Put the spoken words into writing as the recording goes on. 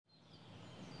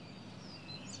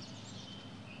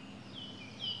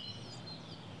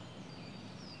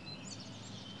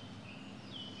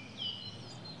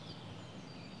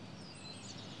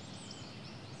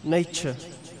Nature.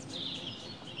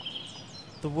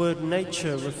 The word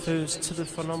nature refers to the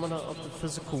phenomena of the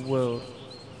physical world.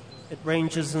 It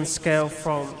ranges in scale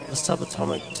from the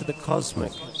subatomic to the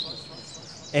cosmic,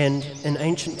 and in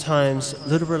ancient times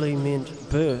literally meant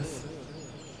birth.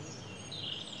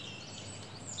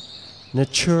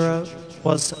 Natura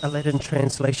was a Latin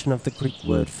translation of the Greek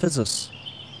word physis,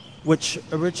 which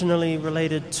originally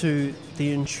related to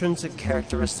the intrinsic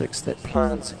characteristics that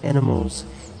plants, animals,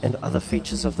 and other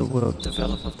features of the world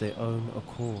develop of their own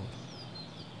accord.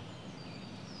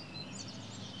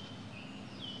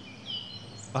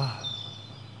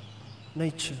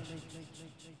 Nature.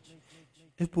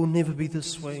 It will never be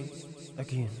this way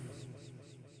again.